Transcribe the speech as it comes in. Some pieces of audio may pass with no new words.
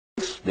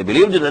They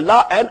believed in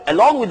Allah and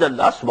along with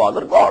Allah,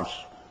 smaller gods.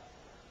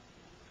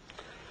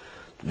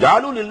 So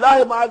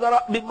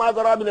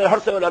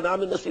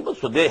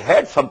they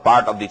had some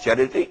part of the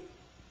charity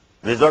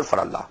reserved for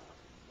Allah.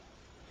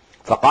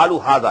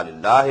 فَقَالُوا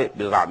هَذَا لِلَّهِ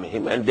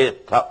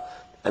بِزَعْمِهِمْ,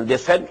 and they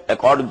said,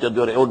 according to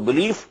their own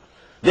belief,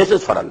 this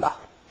is for Allah.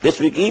 This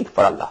we keep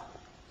for Allah.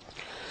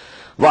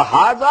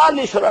 وَهَذَا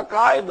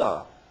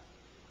لِشُرَكَائِنَا,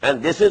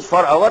 and this is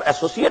for our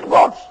associate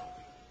gods.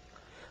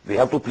 We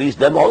have to please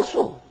them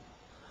also.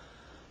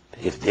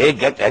 If they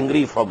get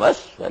angry from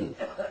us, well,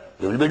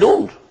 we will be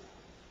doomed.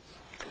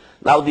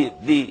 Now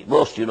the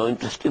most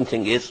interesting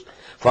thing is,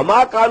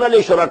 فَمَا كَانَ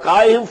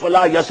لِشُرَكَائِهِمْ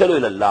فَلَا يَصِلُ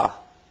إِلَى اللَّهِ.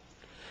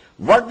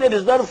 What they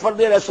reserve for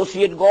their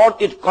associate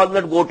God, it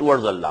cannot go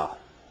towards Allah.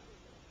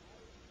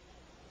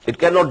 It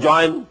cannot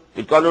join,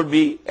 it cannot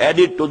be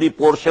added to the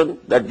portion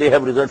that they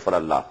have reserved for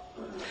Allah.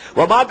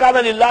 وَمَا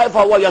كَانَ لِلَّهِ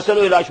فَهُوَ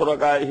يَصِلُ إِلَى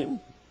شُرَكَائِهِمْ.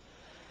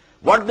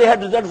 What they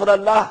had reserved for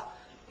Allah,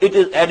 it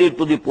is added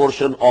to the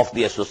portion of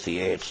the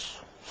associates.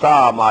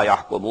 سَا مَا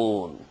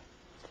يَحْكُمُونَ.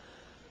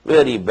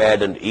 Very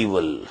bad and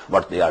evil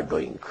what they are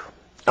doing.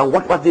 And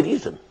what was the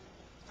reason?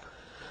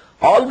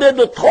 Although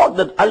they thought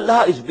that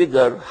Allah is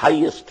bigger,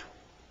 highest,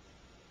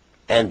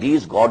 and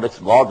these gods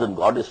and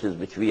goddesses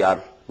which we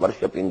are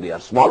worshipping, they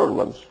are smaller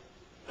ones.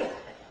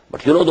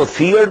 But they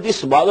feared the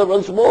smaller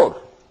ones more.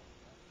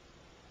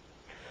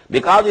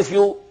 Because if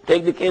you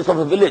take the case of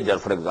a villager,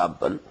 for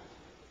example,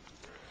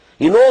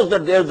 he knows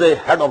that there is a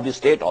head of the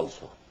state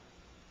also.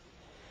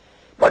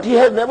 But he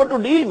has never to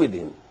deal with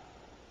him.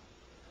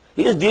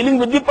 He is dealing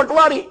with the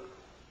patwari.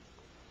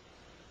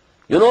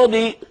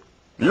 The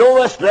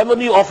lowest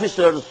revenue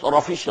officers or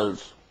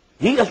officials,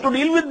 he has to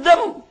deal with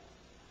them.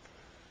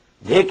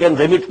 They can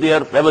remit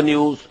their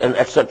revenues and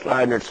etc.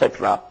 and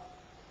etc.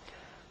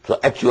 So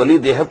actually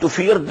they have to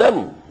fear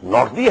them,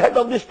 not the head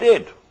of the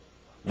state.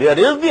 There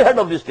is the head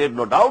of the state,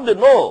 no doubt, they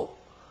know.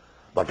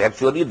 But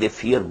actually they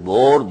fear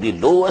more the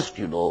lowest,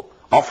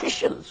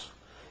 officials.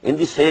 In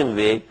the same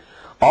way,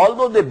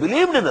 although they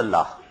believed in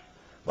Allah,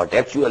 but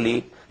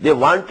actually they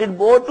wanted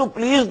more to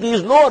please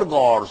these lower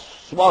gods,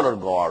 smaller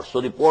gods.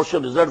 So the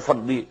portion reserved for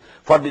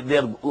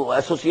their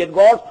associate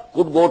gods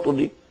couldn't go to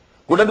the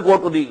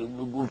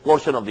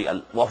portion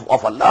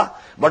of Allah,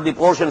 but the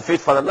portion fit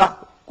for Allah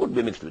could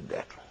be mixed with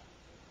that.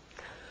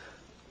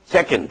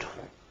 Second,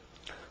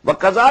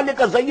 وَكَذَلِكَ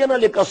زَيَّنَ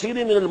لِكَثِيرٍ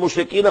مِنَ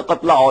الْمُشْرِكِينَ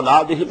قَتْلَ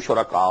أَوْلَادِهِمْ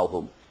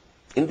شُرَكَاؤُهُمْ.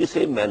 In the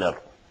same manner,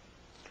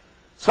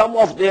 some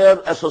of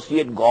their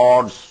associate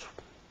gods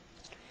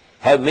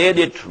have made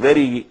it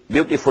very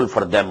beautiful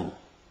for them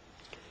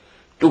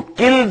to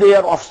kill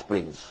their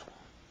offsprings.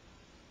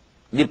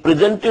 They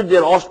presented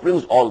their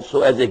offsprings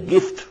also as a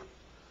gift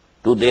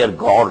to their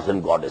gods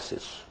and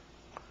goddesses.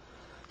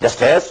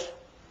 Just as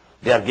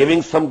they are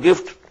giving some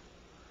gift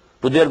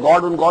to their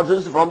gods and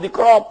goddesses from the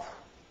crop,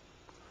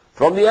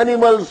 from the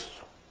animals.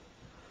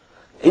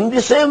 In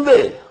the same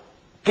way,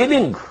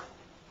 killing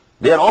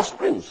their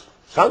offsprings,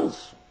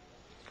 sons,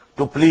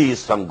 to please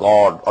some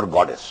god or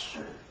goddess.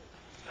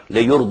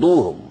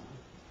 لَيُرْدُوهُمْ.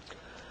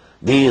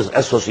 These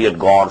associate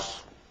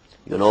gods,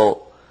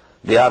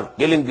 they are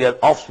killing their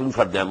offspring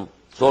for them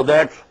so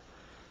that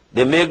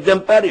they make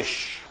them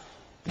perish,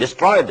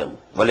 destroy them.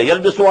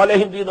 وَلَيَلْبِسُوا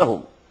عَلَيْهِمْ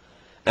دِينَهُمْ.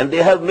 And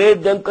they have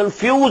made them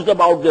confused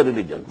about their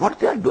religion. What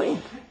they are doing?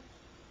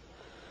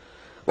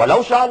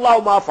 وَلَوْ شَاءَ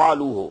اللَّهُ مَا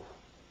فَعَلُوهُ.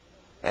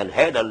 And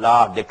had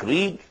Allah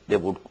decreed,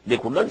 they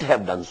couldn't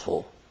have done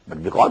so.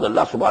 But because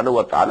Allah subhanahu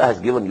wa ta'ala has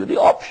given you the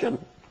option,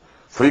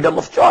 freedom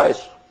of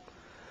choice,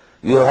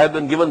 you have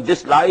been given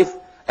this life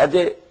as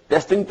a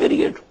testing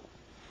period.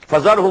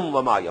 فَذَرْهُمْ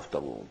وَمَا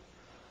يَفْتَرُونَ.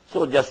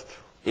 So just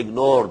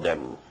ignore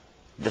them.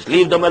 Just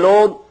leave them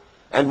alone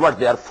and what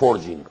they are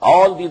forging.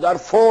 All these are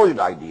forged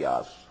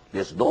ideas.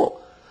 There's no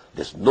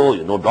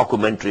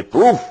documentary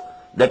proof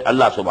that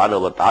Allah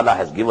subhanahu wa ta'ala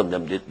has given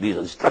them these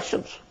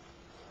instructions.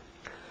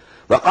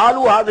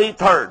 وَقَالُوا هَذِهِ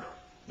third.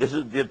 This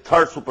is the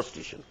third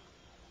superstition.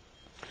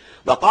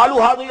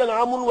 وَقَالُوا هَذِهِ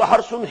أَنْعَامٌ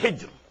وَحَرْثٌ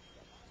حِجْرٌ.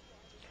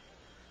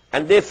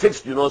 And they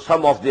fixed,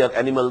 some of their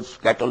animals,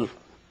 cattle,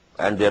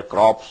 and their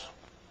crops.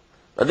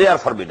 They are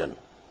forbidden.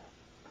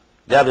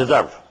 They are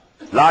reserved.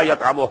 لَا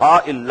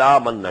يَطْعَمُهَا إِلَّا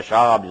مَنْ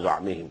نَشَاءَ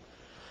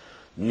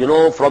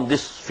بِزَعْمِهِمْ. From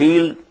this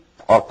field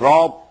or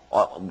crop,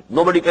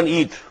 nobody can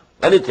eat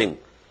anything.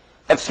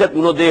 Except,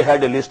 they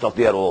had a list of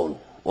their own.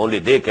 Only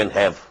they can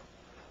have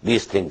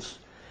these things.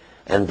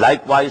 And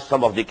likewise,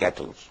 some of the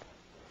cattle.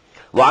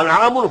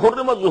 وَأَنْعَامٌ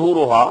حُرِّمَتْ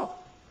ظُهُورُهَا.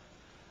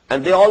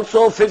 And they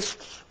also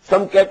fixed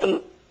some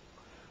cattle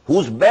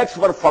whose backs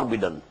were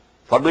forbidden.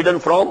 Forbidden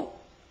from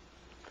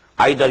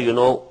either,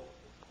 do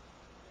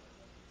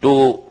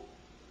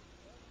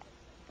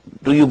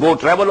you go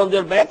travel on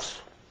their backs,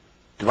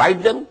 to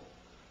ride them,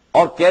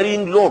 or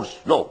carrying loads?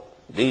 No.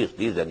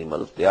 These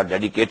animals, they are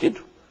dedicated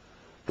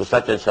to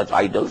such and such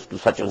idols, to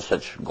such and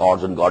such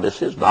gods and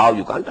goddesses. Now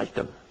you can't touch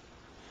them.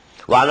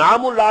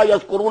 وَأَنْعَامٌ لَا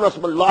يَذْكُرُونَ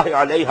اسْمَ اللَّهِ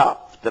عَلَيْهَا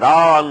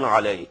افْتِرَاءً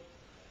عَلَيْهِ.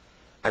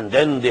 And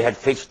then they had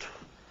fixed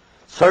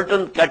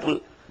certain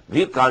cattle.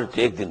 We can't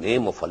take the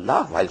name of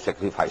Allah while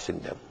sacrificing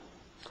them.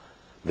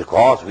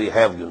 because we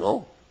have,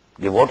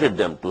 devoted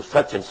them to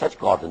such and such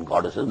gods and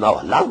goddesses. Now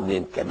Allah's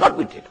name cannot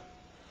be taken.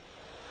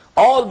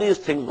 All these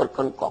things were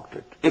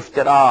concocted.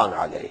 Iftira'an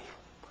alayh.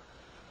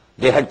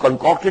 They had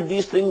concocted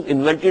these things,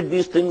 invented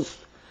these things,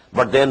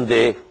 but then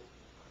they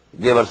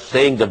were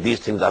saying that these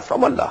things are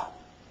from Allah.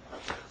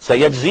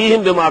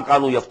 Sayajzihim bima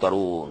kanu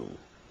yaftarun.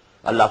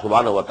 Allah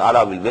subhanahu wa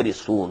ta'ala will very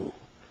soon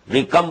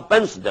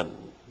recompense them,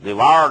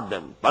 reward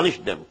them, punish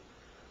them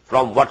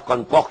from what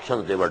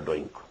concoctions they were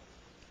doing.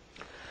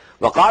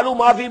 وَقَالُوا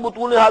مَا فِي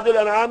بُطُونِ هَذِهِ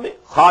الْأَنْعَامِ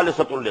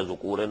خَالِصَةٌ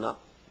لِذُكُورِنَا.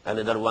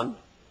 Another one.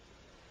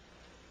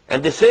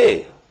 And they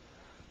say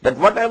that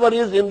whatever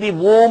is in the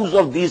wombs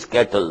of these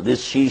cattle,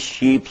 these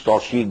sheep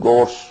or she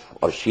goats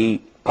or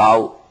she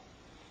cow,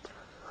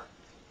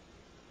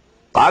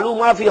 قَالُوا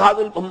مَا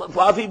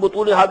فِي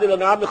بُطُونِ هَذِهِ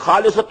الْأَنْعَامِ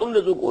خَالِصَةٌ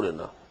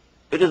لِذُكُورِنَا.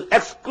 It is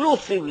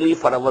exclusively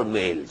for our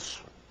males.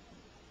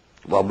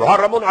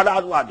 وَمُحَرَّمٌ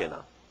عَلَىٰ أَزْوَاجِنَا.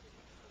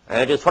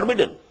 And it is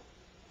forbidden.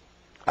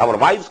 Our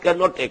wives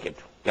cannot take it,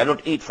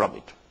 cannot eat from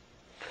it.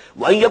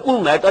 وَإِن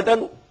يَكُنْ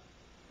مَيْتَةً.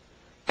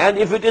 And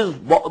if it is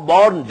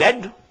born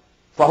dead,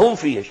 فَهُمْ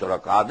فِيهِ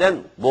شُرَكَاء.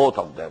 Then both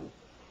of them,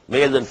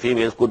 males and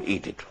females, could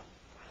eat it.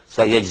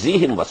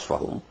 سَيَجْزِيهِمْ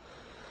وَصْفَهُمْ.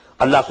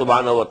 Allah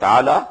subhanahu wa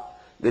ta'ala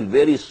will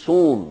very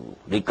soon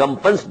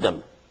recompense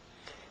them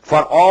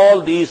for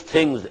all these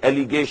things,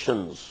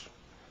 allegations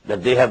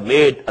that they have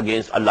made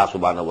against Allah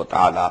subhanahu wa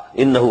ta'ala.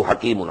 Innahu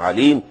hakimun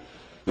alim.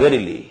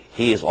 Verily,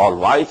 He is all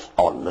wise,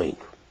 all knowing.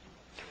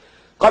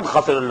 قَدْ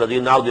خَسِرَ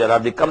الَّذِينَ. Now there are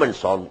the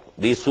comments on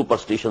these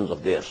superstitions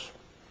of theirs.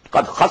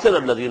 قَدْ خَسِرَ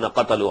الَّذِينَ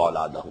قَتَلُوا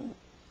أَوْلَادَهُمْ.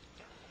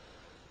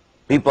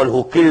 People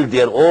who killed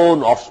their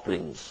own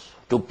offsprings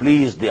to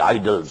please the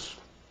idols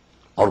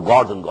or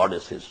gods and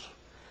goddesses.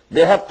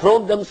 They have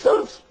thrown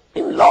themselves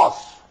in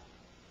loss.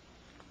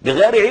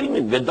 بِغَيْرِ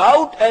عِلْمٍ.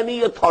 Without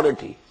any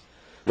authority,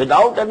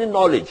 without any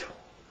knowledge,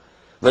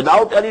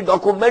 without any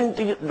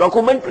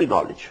documentary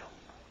knowledge.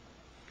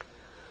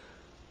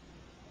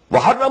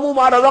 وَحَرَّمُوا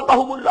مَا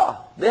رَزَقَهُمُ اللَّهُ.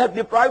 They have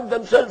deprived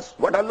themselves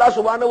what Allah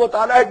subhanahu wa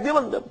ta'ala had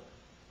given them.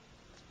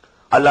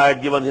 Allah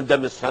had given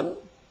them a son,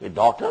 a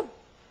daughter,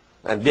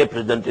 and they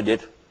presented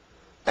it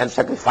and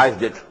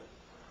sacrificed it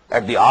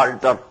at the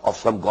altar of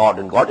some god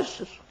and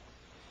goddesses.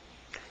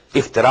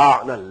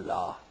 Iftira'an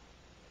Allah.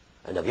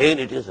 And again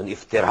it is an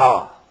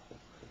iftira,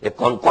 a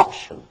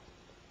concoction.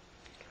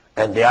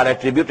 And they are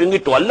attributing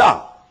it to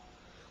Allah.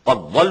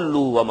 قَدْ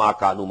ضَلُّوا وَمَا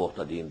كَانُوا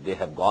مُهْتَدِينَ. They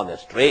have gone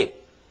astray,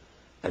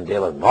 and they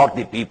were not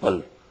the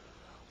people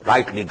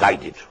rightly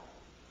guided.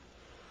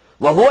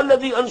 وَهُوَ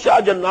الَّذِي أَنْشَأَ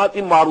جَنَّاتٍ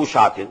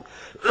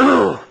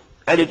مَعْرُوشَاتٍ.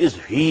 And it is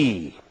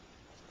He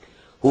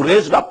who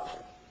raised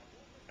up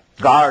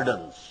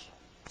gardens,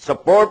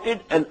 supported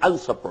and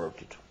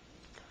unsupported.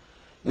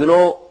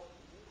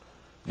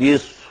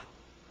 These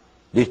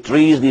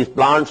trees, these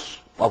plants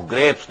of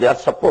grapes, they are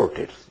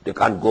supported. They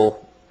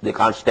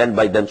can't stand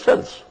by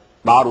themselves.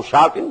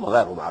 Ma'rushatin,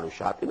 وَغَيْرُ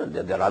مَعْرُوشَاتٍ. And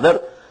there are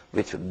other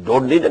which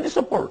don't need any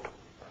support.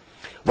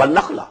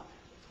 وَالنَّخْلَ.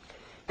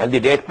 And the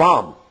date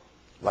palm.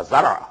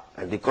 وَالزَّرَعَ.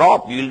 And the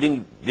crop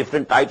yielding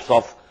different types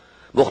of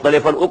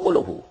مُخْتَلِفًا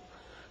أُكُلُهُ.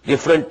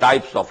 Different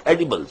types of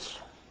edibles.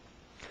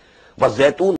 وَالزَّيْتُونَ.